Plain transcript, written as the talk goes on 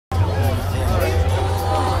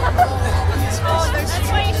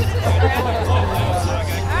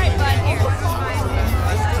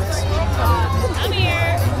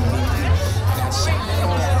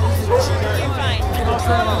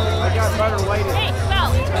Hey,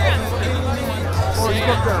 Belle, turn around. Oh, you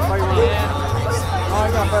up there, fight around. Oh, I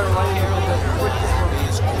got better lighting angles than switch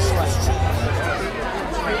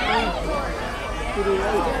to the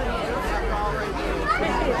right.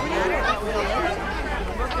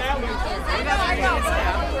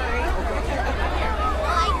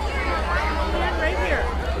 Right here.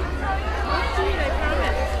 Let's see it, I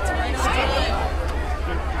promise.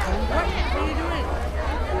 What are you doing?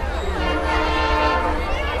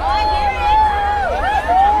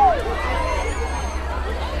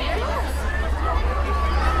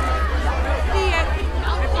 See it, I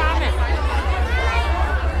promise.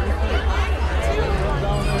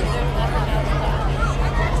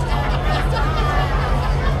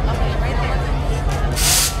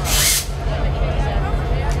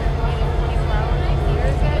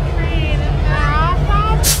 Here's that train. Isn't that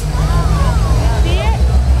awesome? See it?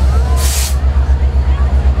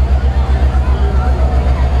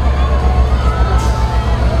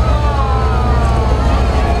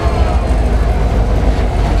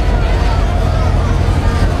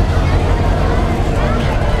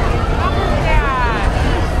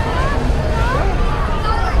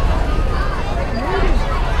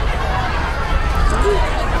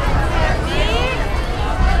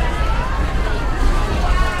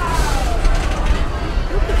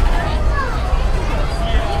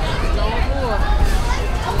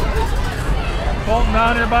 How was that? Bolton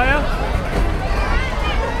down here by you?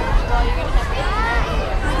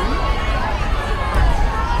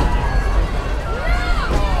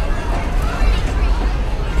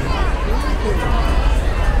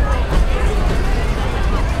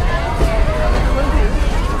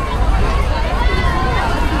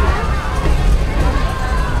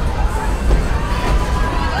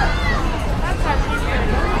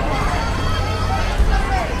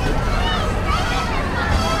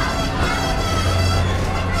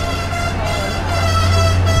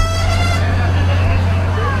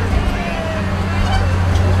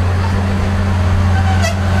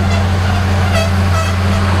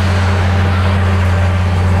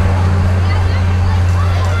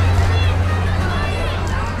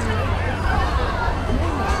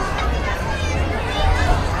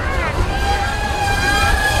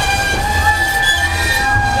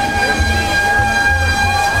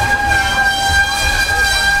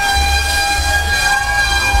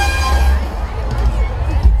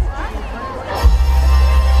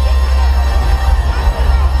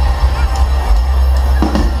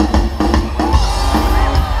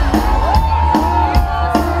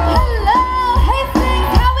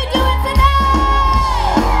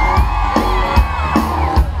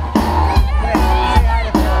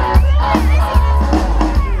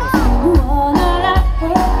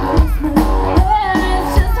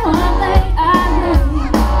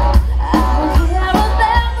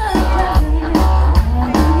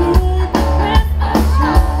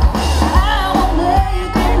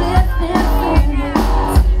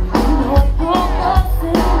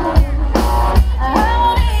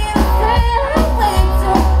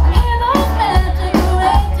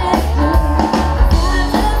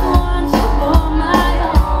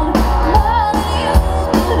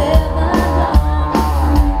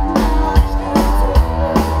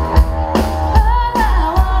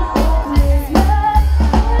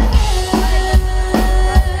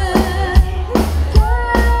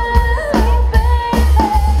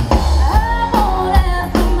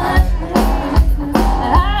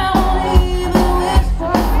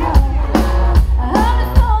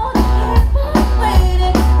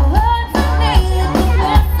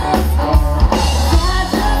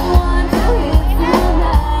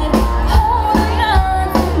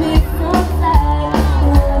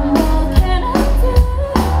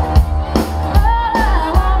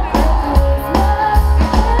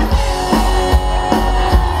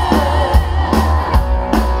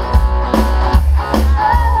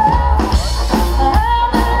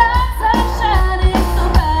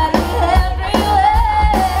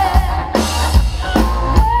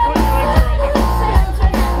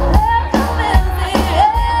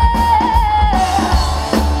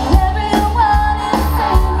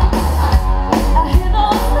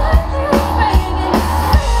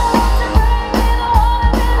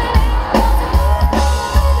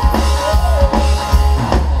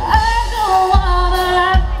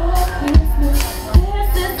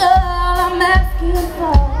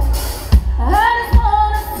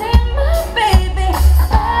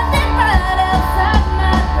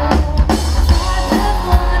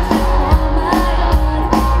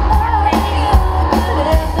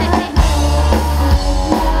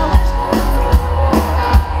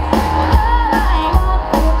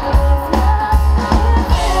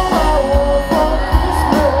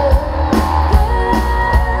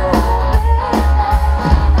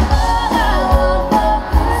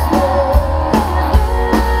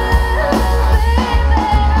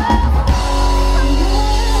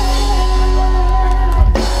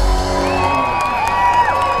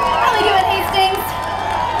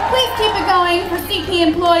 HCB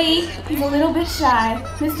employee. He's a little bit shy.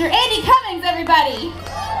 Mr. Andy Cummings, everybody.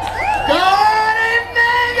 Good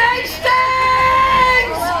evening, Hastings!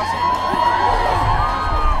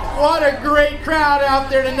 What a great crowd out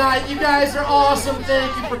there tonight. You guys are awesome.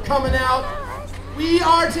 Thank you for coming out. We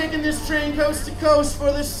are taking this train coast to coast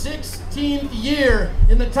for the 16th year.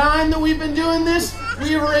 In the time that we've been doing this,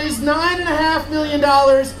 we have raised $9.5 million,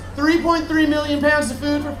 3.3 million pounds of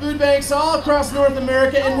food for food banks all across North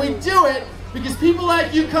America, and we do it because people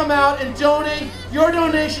like you come out and donate. Your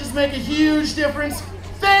donations make a huge difference.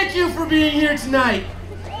 Thank you for being here tonight.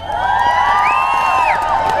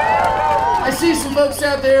 I see some folks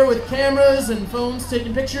out there with cameras and phones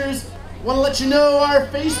taking pictures. Want to let you know our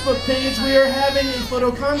Facebook page, we are having a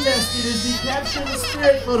photo contest. It is the Capture the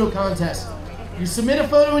Spirit photo contest. You submit a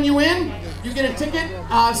photo and you win. You get a ticket,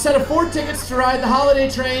 a set of 4 tickets to ride the holiday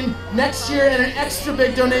train next year and an extra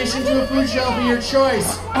big donation to a food shelf of your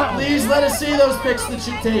choice. Please let us see those pics that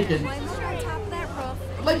you've taken.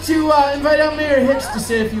 I'd like to invite out Mayor Hicks to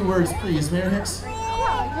say a few words, please. Mayor Hicks.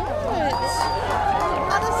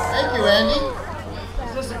 Thank you, Andy.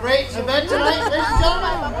 Is this a great event tonight, ladies and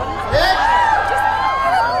gentlemen? Yeah?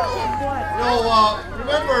 You know,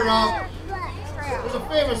 remember, there's a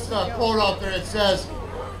famous quote out there that says,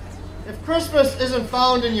 if Christmas isn't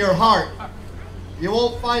found in your heart, you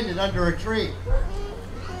won't find it under a tree.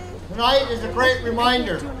 Tonight is a great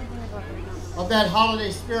reminder of that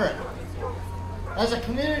holiday spirit. As a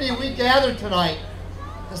community, we gather tonight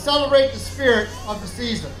to celebrate the spirit of the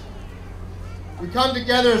season. We come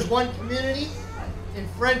together as one community in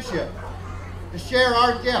friendship to share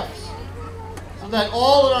our gifts so that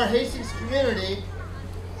all in our Hastings community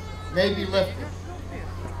may be lifted.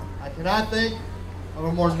 I cannot think of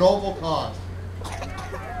a more noble cause.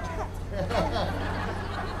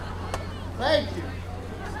 Thank you.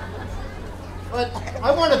 But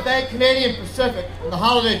I want to thank Canadian Pacific and the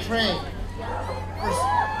Holiday Train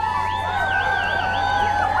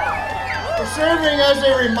for serving as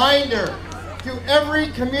a reminder to every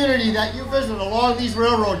community that you visit along these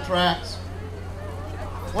railroad tracks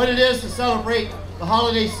what it is to celebrate the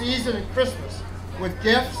holiday season and Christmas with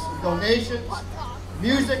gifts, donations,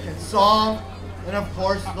 music and song, and of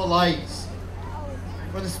course the lights.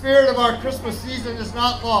 For the spirit of our Christmas season is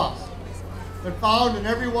not lost, but found in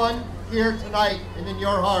everyone here tonight and in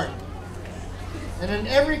your heart. And in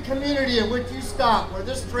every community in which you stop, where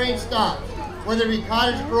this train stops, whether it be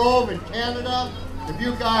Cottage Grove in Canada,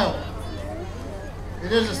 Dubuque, Iowa,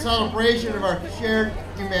 it is a celebration of our shared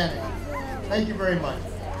humanity. Thank you very much.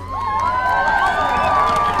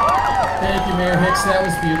 Thank you, Mayor Hicks. That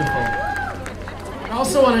was beautiful. I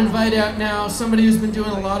also want to invite out now somebody who's been doing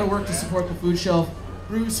a lot of work to support the food shelf.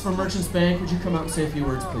 Bruce from Merchants Bank, would you come out and say a few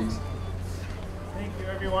words, please? Thank you,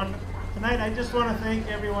 everyone. Tonight, I just want to thank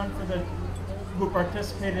everyone who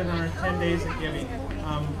participated in our 10 days of giving.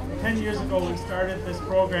 10 years ago, we started this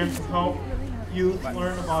program to help youth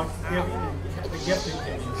learn about giving and the gift of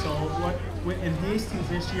giving. So in Hastings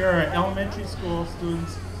this year, our elementary school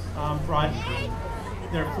students brought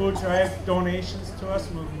their food drive donations to us,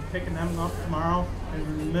 and we'll be picking them up tomorrow. And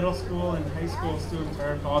the middle school and high school students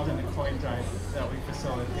are involved in the coin drive that we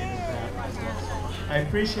facilitated that as well. So I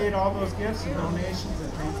appreciate all those gifts and donations,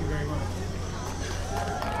 and thank you very much.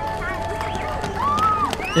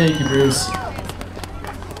 Thank you, Bruce.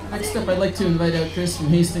 Next up, I'd like to invite out Chris from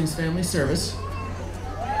Hastings Family Service.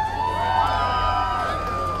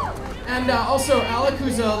 And also Alec,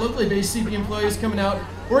 who's a locally based CB employee, is coming out.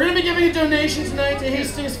 We're going to be giving a donation tonight to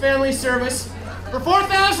Hastings Family Service for $4,500!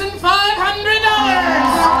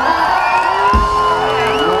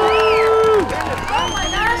 Oh my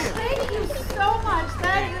gosh, thank you so much.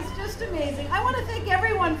 That is just amazing. I want to thank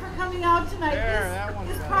everyone for coming out tonight.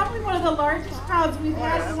 This is probably one of the largest crowds we've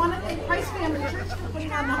had. I want to thank Christ Family Church for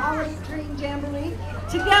putting on the Holiday Train Jamboree.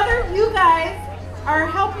 Together, you guys are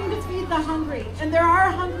helping to feed the hungry. And there are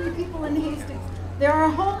hungry people in Hastings. There are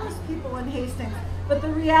homeless people in Hastings. But the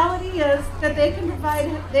reality is that they can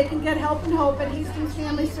get help and hope at Hastings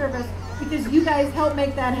Family Service because you guys help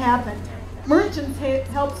make that happen. Merchants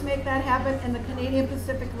helps make that happen, and the Canadian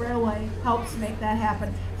Pacific Railway helps make that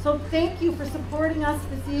happen. So thank you for supporting us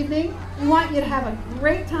this evening. We want you to have a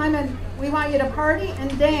great time, and we want you to party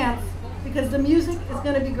and dance because the music is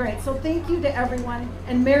going to be great. So thank you to everyone,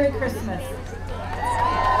 and Merry Christmas.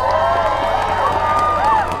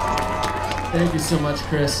 Thank you so much,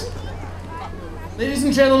 Chris. Ladies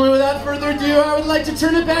and gentlemen, without further ado, I would like to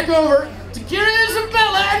turn it back over to Kira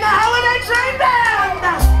Isabella and the Holiday Train Band!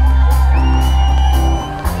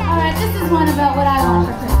 Alright, this is one about what I want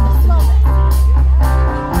for Christmas.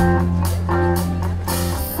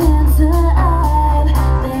 Santa, I've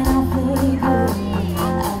been awfully good.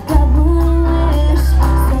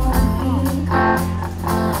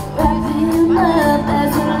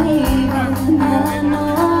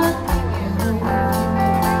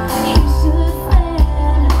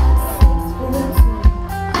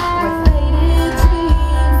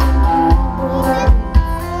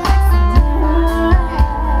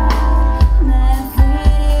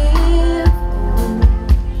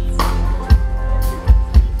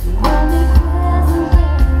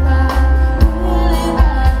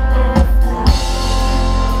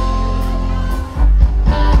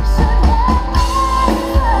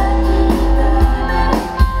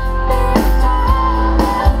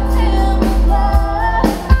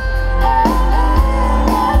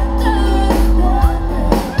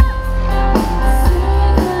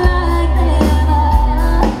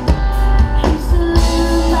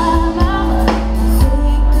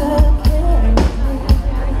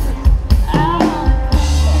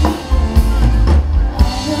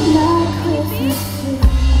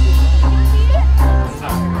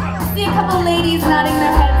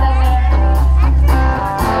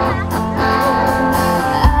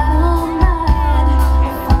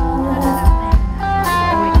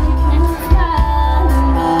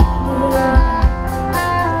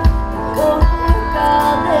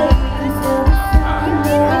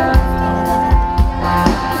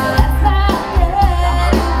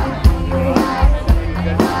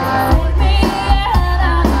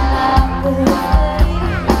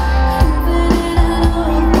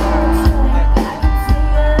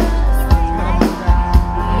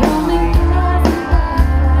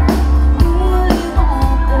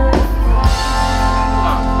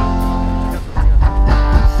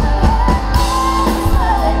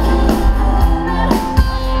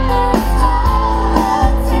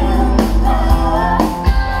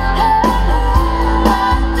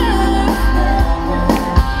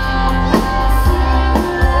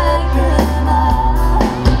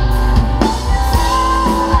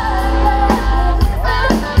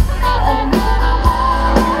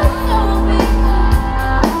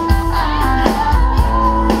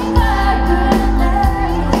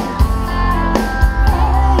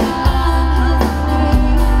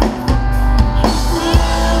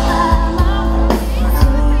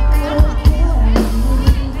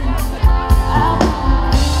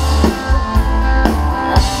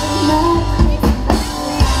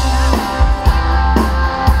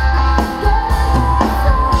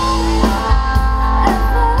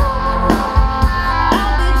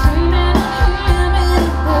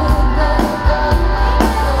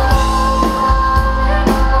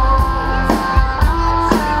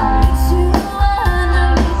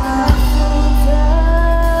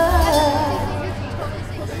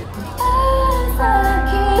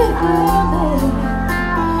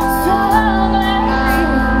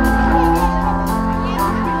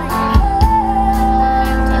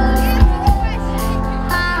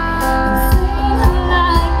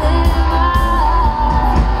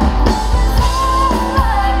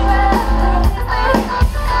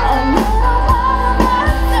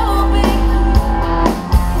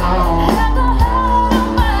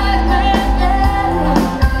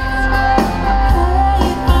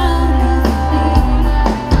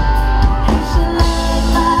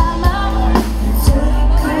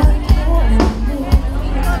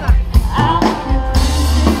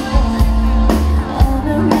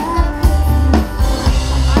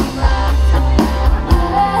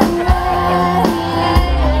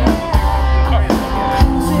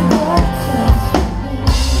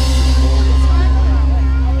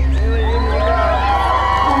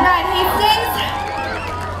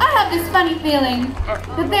 feeling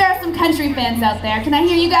that there are some country fans out there. Can I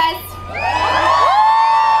hear you guys?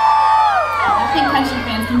 I think country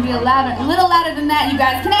fans can be a little louder than that, you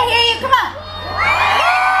guys. Can I hear you? Come on!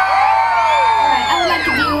 Alright, I would like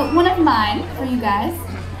to do one of mine for you guys.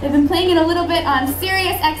 They've been playing it a little bit on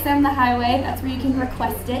Sirius XM, the highway. That's where you can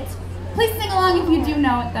request it. Please sing along if you do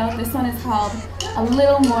know it, though. This one is called A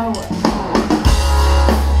Little More Work.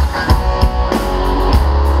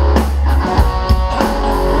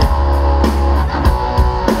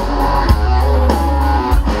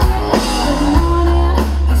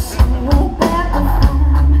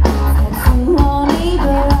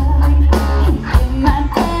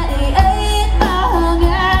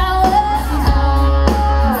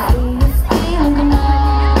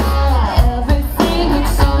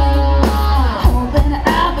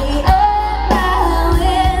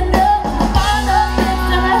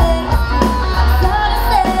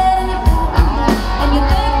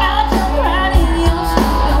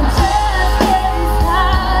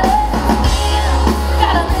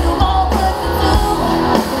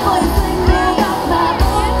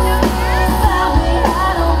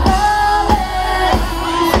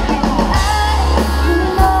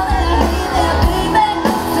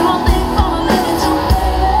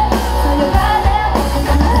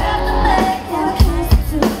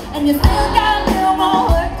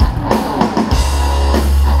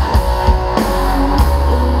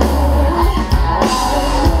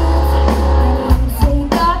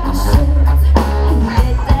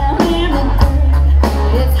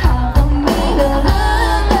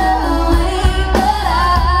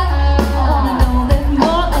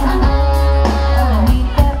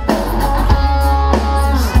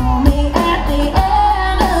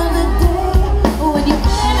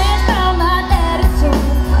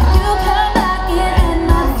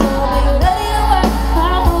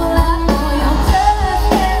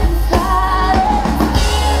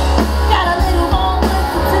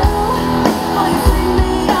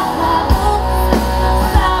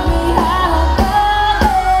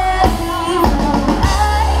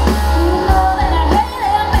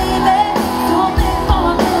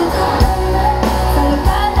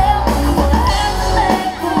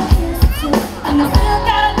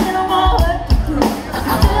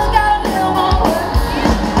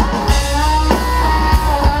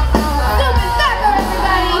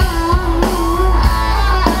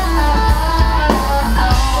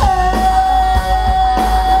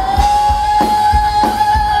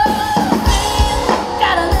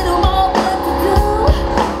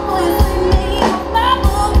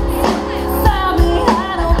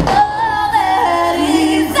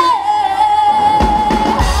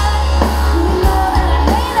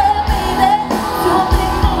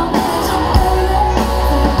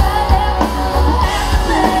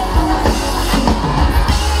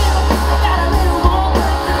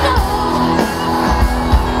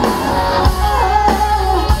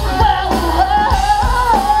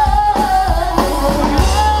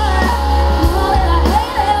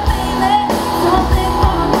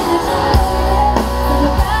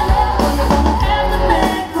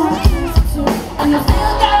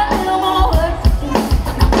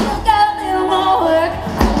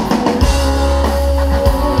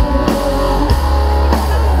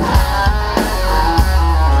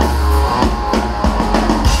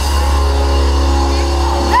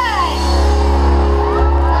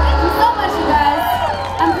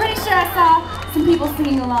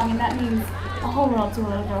 Singing along, and that means the whole world to a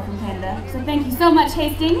little girl from Canada. So thank you so much,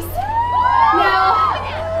 Hastings. Now,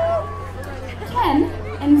 Ken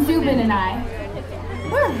and Zubin and I,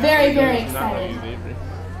 we're very, very excited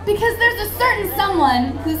because there's a certain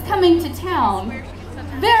someone who's coming to town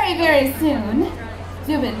very, very soon.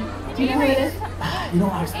 Zubin, do you know who it is? You know,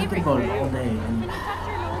 I was thinking about it all day, and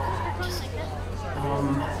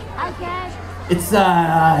It's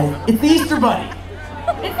the Easter Bunny.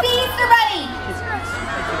 It's the Easter Bunny!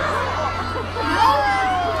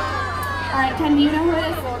 All right, Ken, do you know who it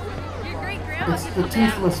is? It's the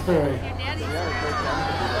Toothless Fairy. Is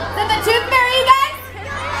it the Tooth Fairy, you guys?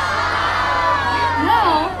 No?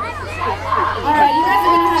 All right, you guys are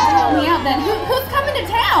going to have to help me out then. Who's coming to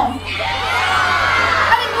town?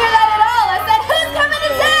 I didn't hear that at all. I said, who's coming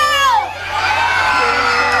to town?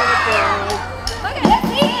 Yes,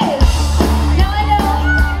 he is. Now I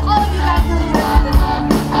know all of you guys know the words of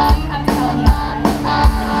this song. You have to help me out.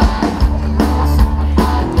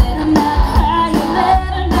 Better not cry, you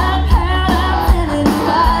better not pout, I'm telling you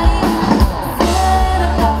why. Santa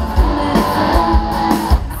Claus is coming to town.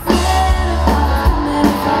 Santa Claus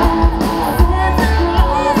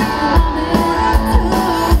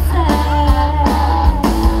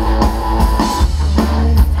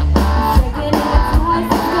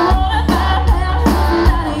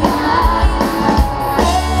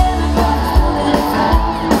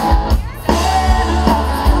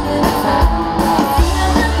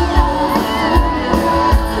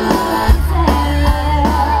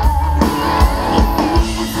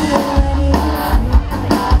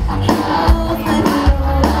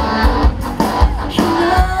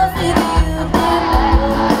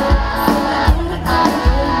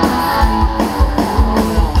is coming to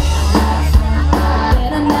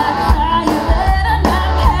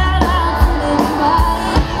town.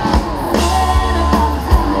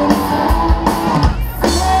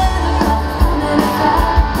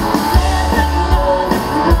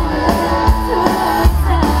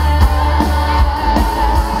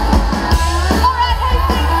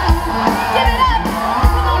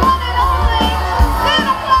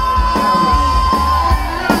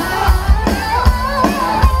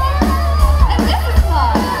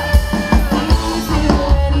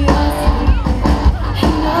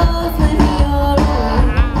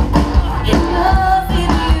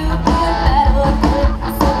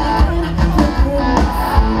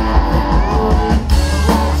 Claus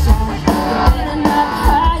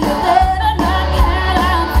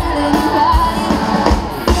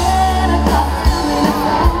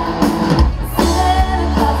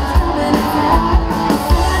is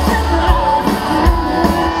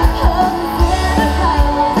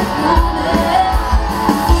coming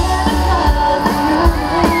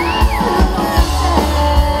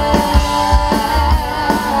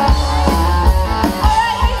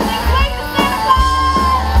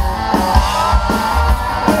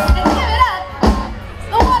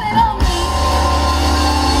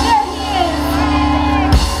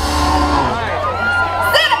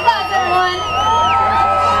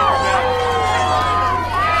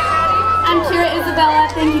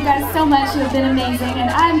Thank you guys so much. You have been amazing, and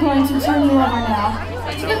I'm going to turn you over now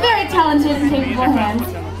to the very talented and capable hands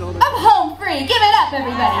of Home Free. Give it up,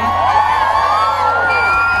 everybody.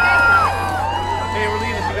 Hey, we're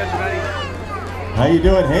leaving. You guys ready? How you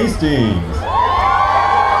doing, Hastings?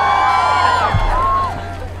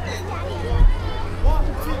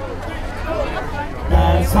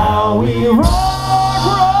 That's how we rock.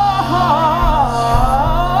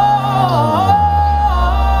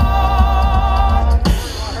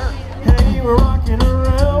 Hey, we're rocking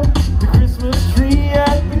around the Christmas tree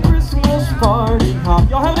at the Christmas party hop.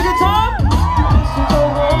 Y'all having a good time? Distance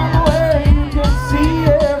along the way, you can see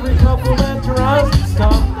every couple that tries to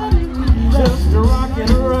stop. Just rocking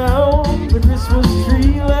around the Christmas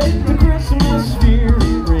tree, let the Christmas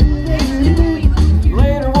spirit ring.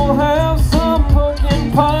 Later we'll have some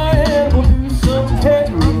pumpkin pie and we'll do some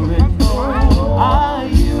caroling.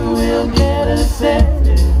 You will get a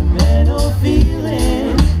sentimental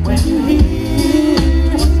feeling when you hear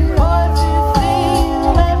voices sing,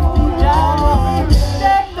 let me jolly,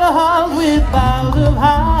 deck the halls with boughs of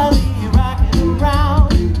holly, rocking around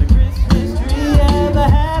the Christmas tree and the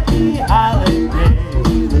happy holiday.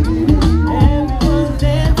 Everyone's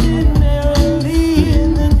dancing merrily in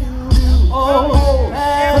the new old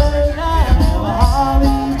paradise. Have a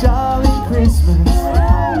holly jolly Christmas.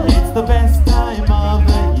 It's the best time of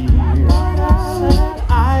the year.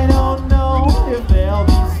 I don't know if there'll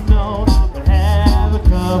be snow, but have a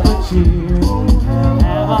cup of cheer.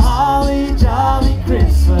 Have a holly jolly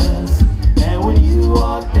Christmas. And when you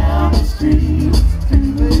walk down the street,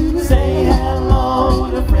 say hello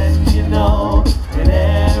to friends you know and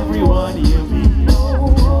everyone you meet.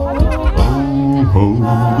 Oh, ho,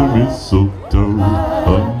 the mistletoe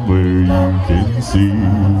hung where you can see.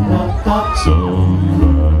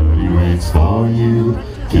 Somebody waits for you,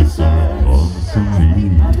 kiss her on some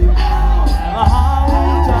knee. Have a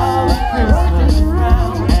holly jolly Christmas,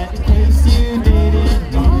 and in case you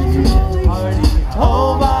didn't hear, party,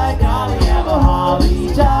 oh my God.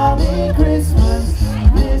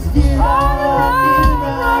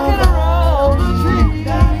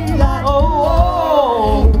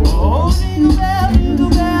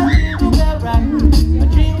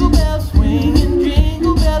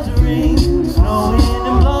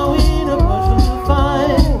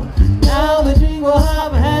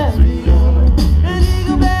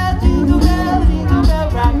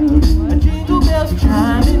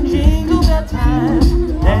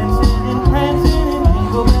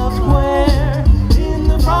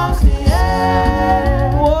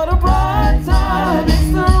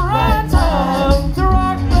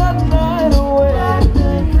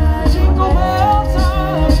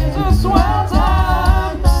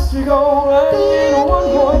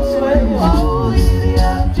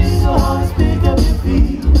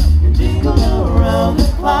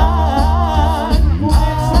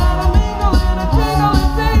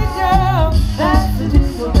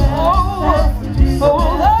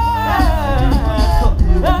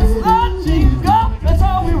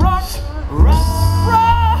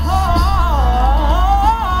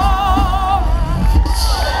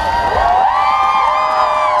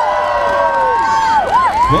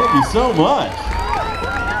 Thank you so much.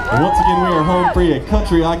 And once again, we are Home Free, a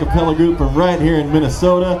country a cappella group from right here in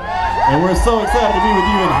Minnesota. And we're so excited to be with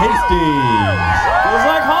you in Hastings. Feels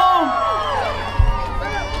like home.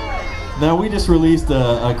 Now, we just released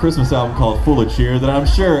a Christmas album called Full of Cheer that I'm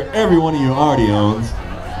sure every one of you already owns.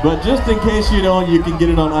 But just in case you don't, you can get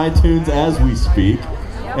it on iTunes as we speak.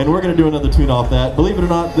 And we're going to do another tune off that. Believe it or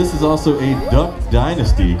not, this is also a Duck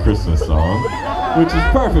Dynasty Christmas song, which is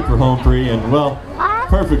perfect for Home Free and, well,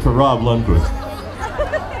 perfect for Rob Lundquist.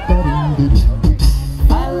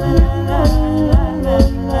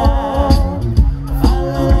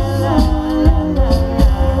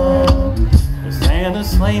 Santa's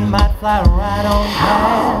sleigh might fly right on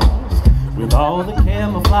past with all the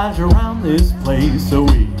camouflage around this place. So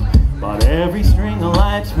we bought every string of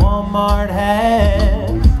lights Walmart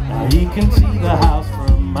had. Now he can see the house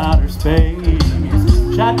from outer space.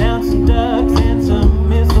 Shot down some ducks and some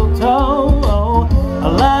mistletoe. A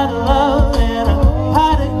lot of love and a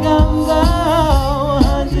pot of gumbo.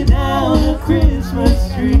 Hunt you down a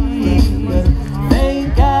Christmas tree.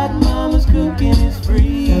 Thank God Mama's cooking is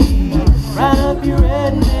free. Ride up your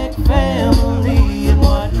redneck family and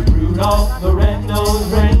watch Rudolph the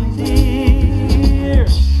red-nosed reindeer.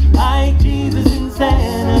 Like Jesus and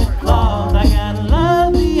Santa Claus, I got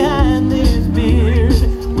love behind this beard.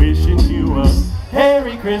 Wishing you a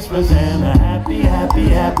Merry Christmas and a happy, happy,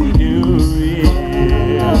 happy New Year.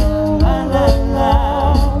 La la la,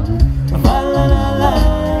 la la la la la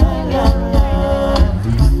la.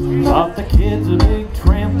 Bought the kids a big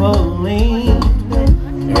trampoline.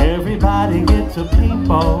 Everybody gets a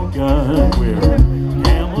paintball gun. We're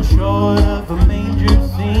camel short of a major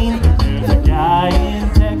scene. There's a guy in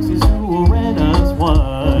Texas who will rent us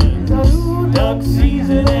one. Duck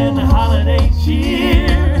season and the holiday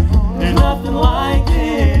cheer. There's nothing like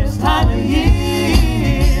this time of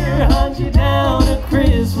year. Hunt you down a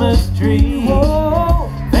Christmas tree.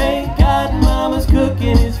 Thank God Mama's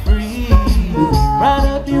cooking is free. Ride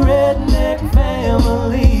up your redneck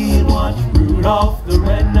family and watch Rudolph the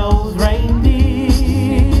red-nosed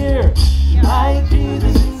reindeer. Like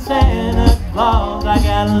Jesus and Santa Claus, I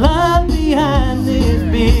got love behind this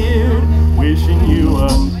beard. Wishing you a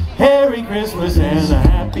Merry Christmas and a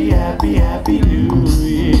happy, happy, happy New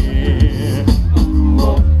Year.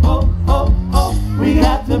 Oh, oh, oh, oh. We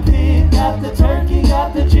got the pig, got the turkey,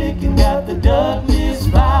 got the chicken, got the duck, Miss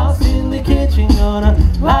Mouse in the kitchen, gonna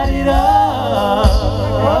light it up.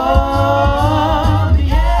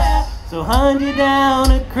 Yeah. So hunt you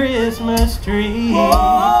down a Christmas tree.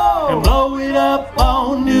 Whoa. And blow it up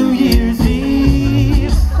on New Year's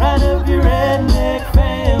Eve. Ride up your redneck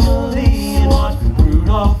family and watch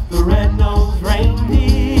Rudolph the red-nosed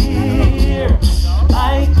reindeer.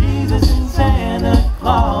 Like Jesus and Santa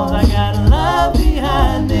Claus, I got love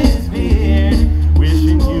behind this beard.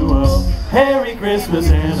 Wishing you a Merry Christmas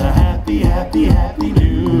and a happy, happy, happy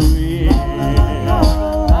New Year. La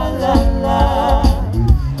la la, la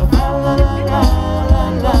la la la la.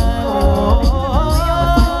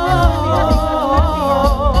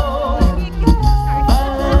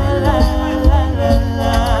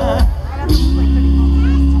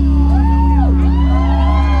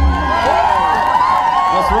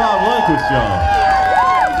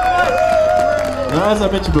 Now, as I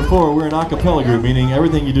mentioned before, we're an a cappella group, meaning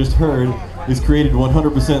everything you just heard is created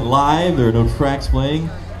 100% live. There are no tracks playing,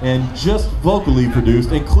 and just vocally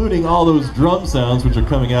produced, including all those drum sounds which are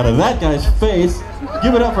coming out of that guy's face.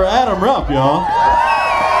 Give it up for Adam Rupp, y'all.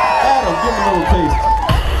 Adam, give him a little taste.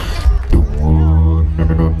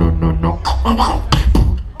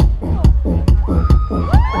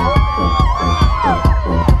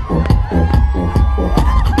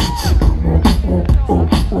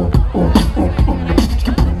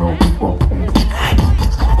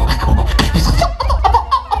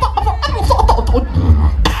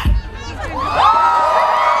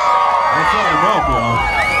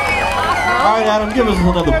 Adam, give us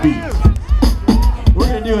another beat. We're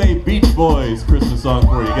going to do a Beach Boys Christmas song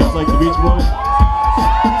for you. You guys like the Beach Boys?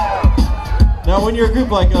 Now, when you're a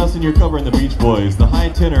group like us and you're covering the Beach Boys, the high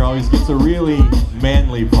tenor always gets a really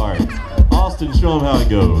manly part. Austin, show them how it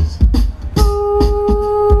goes.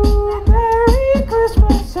 Ooh, Merry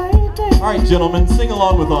Christmas, Saint Day. All right, gentlemen, sing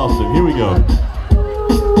along with Austin. Here we go.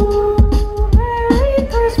 Ooh, Merry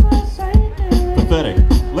Christmas, Saint Day. Pathetic.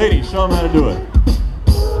 Ladies, show them how to do it.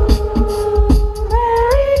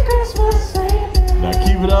 Now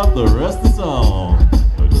keep it up the rest of the song.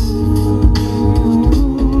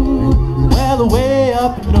 Well, way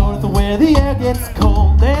up north where the air gets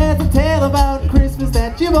cold, there's a tale about Christmas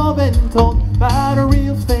that you've all been told. About a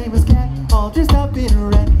real famous cat all dressed up in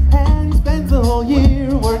red, and he spends the whole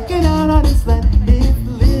year working out on his sled. If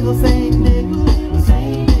the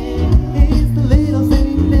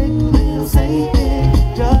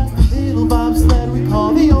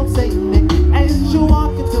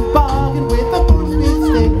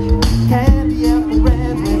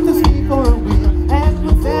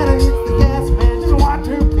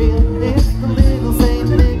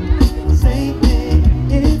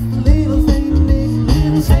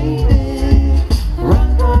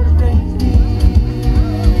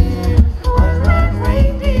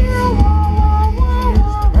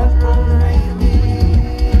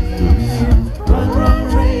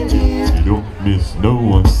no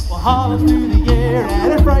one. We'll holler through the air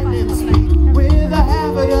at a frightening speed, with a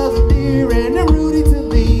half a dozen deer and a Rudy to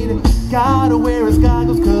lead. Gotta wear his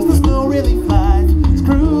goggles cause the snow really flies. He's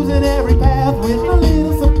cruising every path with a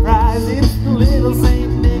little surprise. It's the little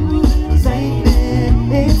Saint Nick, Saint Nick.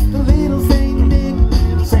 It's the little Saint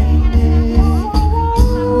Nick, Saint Nick.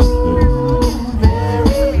 Ooh,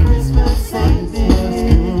 Merry Christmas, Saint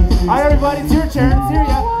Nick. Alright everybody, it's your turn, it's here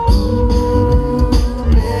ya. Ooh,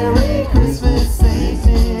 Merry Christmas, Saint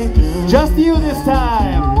Nick. Just you this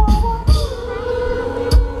time.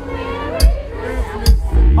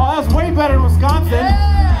 Oh, that's way better in Wisconsin.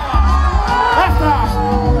 Last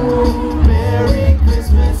time. Merry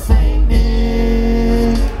Christmas, Saint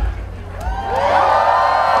Nick.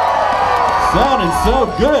 Sounding so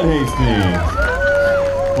good, Hastings.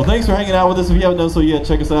 Well, thanks for hanging out with us. If you haven't done so yet,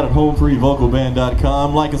 check us out at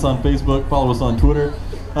homefreevocalband.com. Like us on Facebook, follow us on Twitter.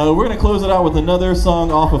 We're going to close it out with another song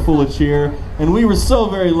off of Full of Cheer. And we were so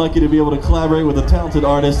very lucky to be able to collaborate with a talented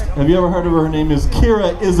artist. Have you ever heard of her? Her name is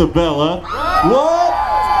Kira Isabella. What?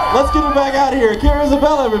 Let's get her back out here. Kira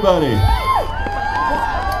Isabella, everybody.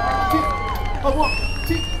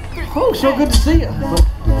 Oh, so good to see you.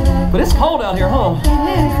 But it's cold out here, huh?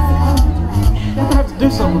 We're gonna have to do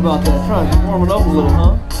something about that. Try to warm it up a little,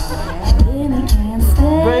 huh?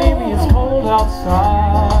 Baby, it's cold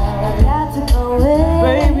outside.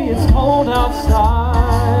 Baby, it's cold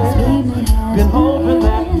outside. Been hoping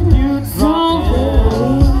that you'd drop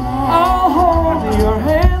in. I'll hold your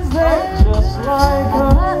hands there just like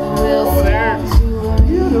Over there.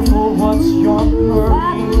 beautiful. What's your hurry?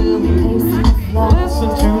 Listen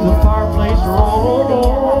to the fireplace roar.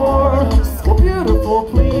 Well, beautiful,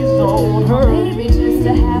 please don't hurry.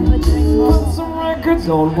 Put some records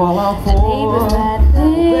on while I pour.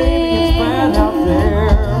 Baby, it's bad out there.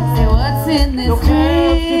 No cabs to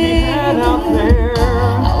be had out there.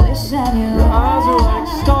 Your eyes are like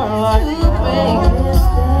starlight.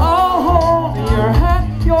 I'll hold your hat,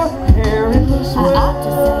 your hair in the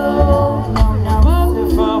swell. But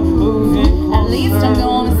if I'm moving closer, At least I'm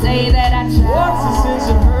gonna say that I tried. what's the sense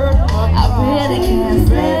in hurting my I really can't Baby,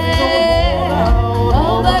 stay. don't hold out.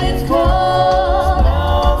 Oh, but it's cold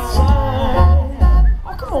outside.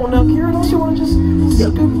 Oh, come on now, Kira, don't you want to just go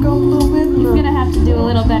a little bit? He's gonna have to do a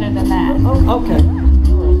little better than that. Oh, okay.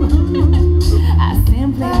 I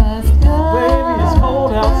simply must go. Baby, it's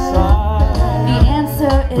cold outside. The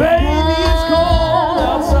answer is Baby, it's cold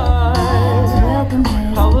outside. Welcome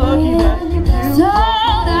How lucky that you so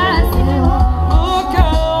nice. look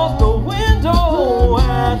out the window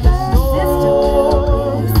at the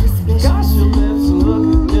store. Gosh, your lips look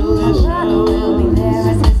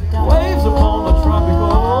delicious. Waves upon the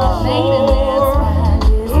tropical shore.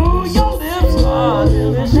 Ooh, your lips are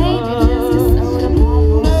delicious.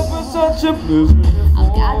 Never such a blizzard before.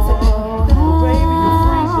 Baby, you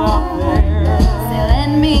freeze out there.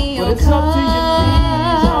 But it's up to your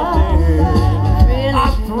knees out there. I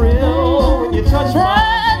thrill when you touch my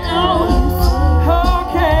How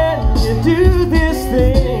can you do this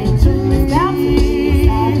thing to me?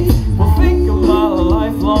 Well, think about a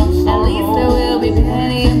lifelong sorrow. At least there will be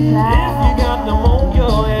plenty of If you time. got pneumonia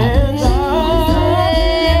and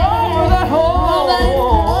get over that whole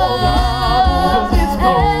because it's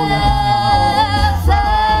cold outside.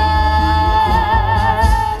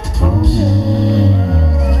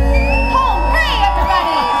 Home free,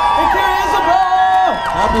 everybody. And here is a ball.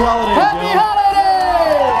 Happy holidays, Happy y'all.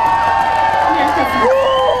 holidays!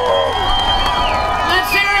 Let's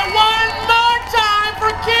hear it one more time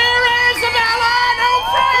for Kira Isabella and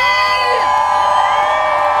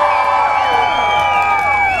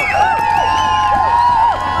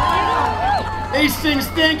Hastings,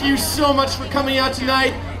 thank you so much for coming out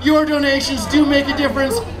tonight. Your donations do make a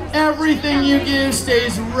difference. Everything you give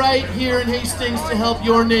stays right here in Hastings to help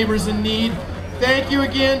your neighbors in need. Thank you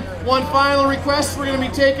again. One final request, we're going to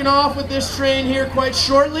be taking off with this train here quite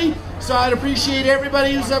shortly, so I'd appreciate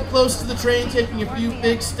everybody who's up close to the train taking a few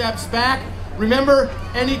big steps back. Remember,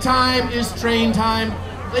 any time is train time.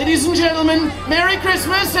 Ladies and gentlemen, Merry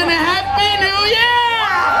Christmas and a Happy New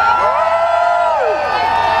Year!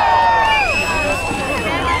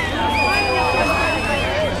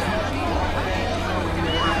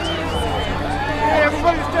 Hey,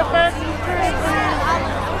 everybody step back to the train,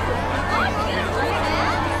 please.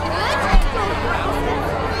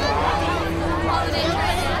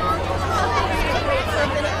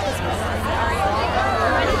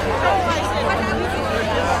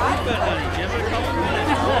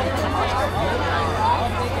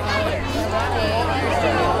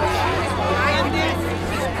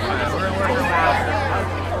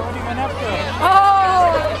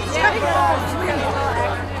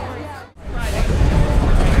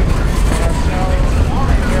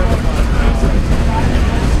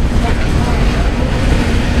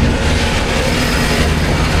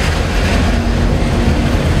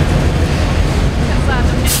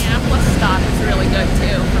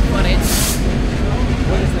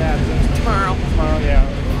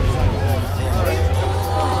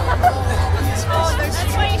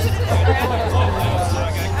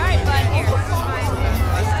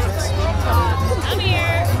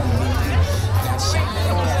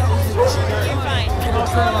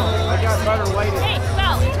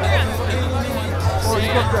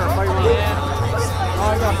 there. If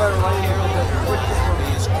I got better lighting.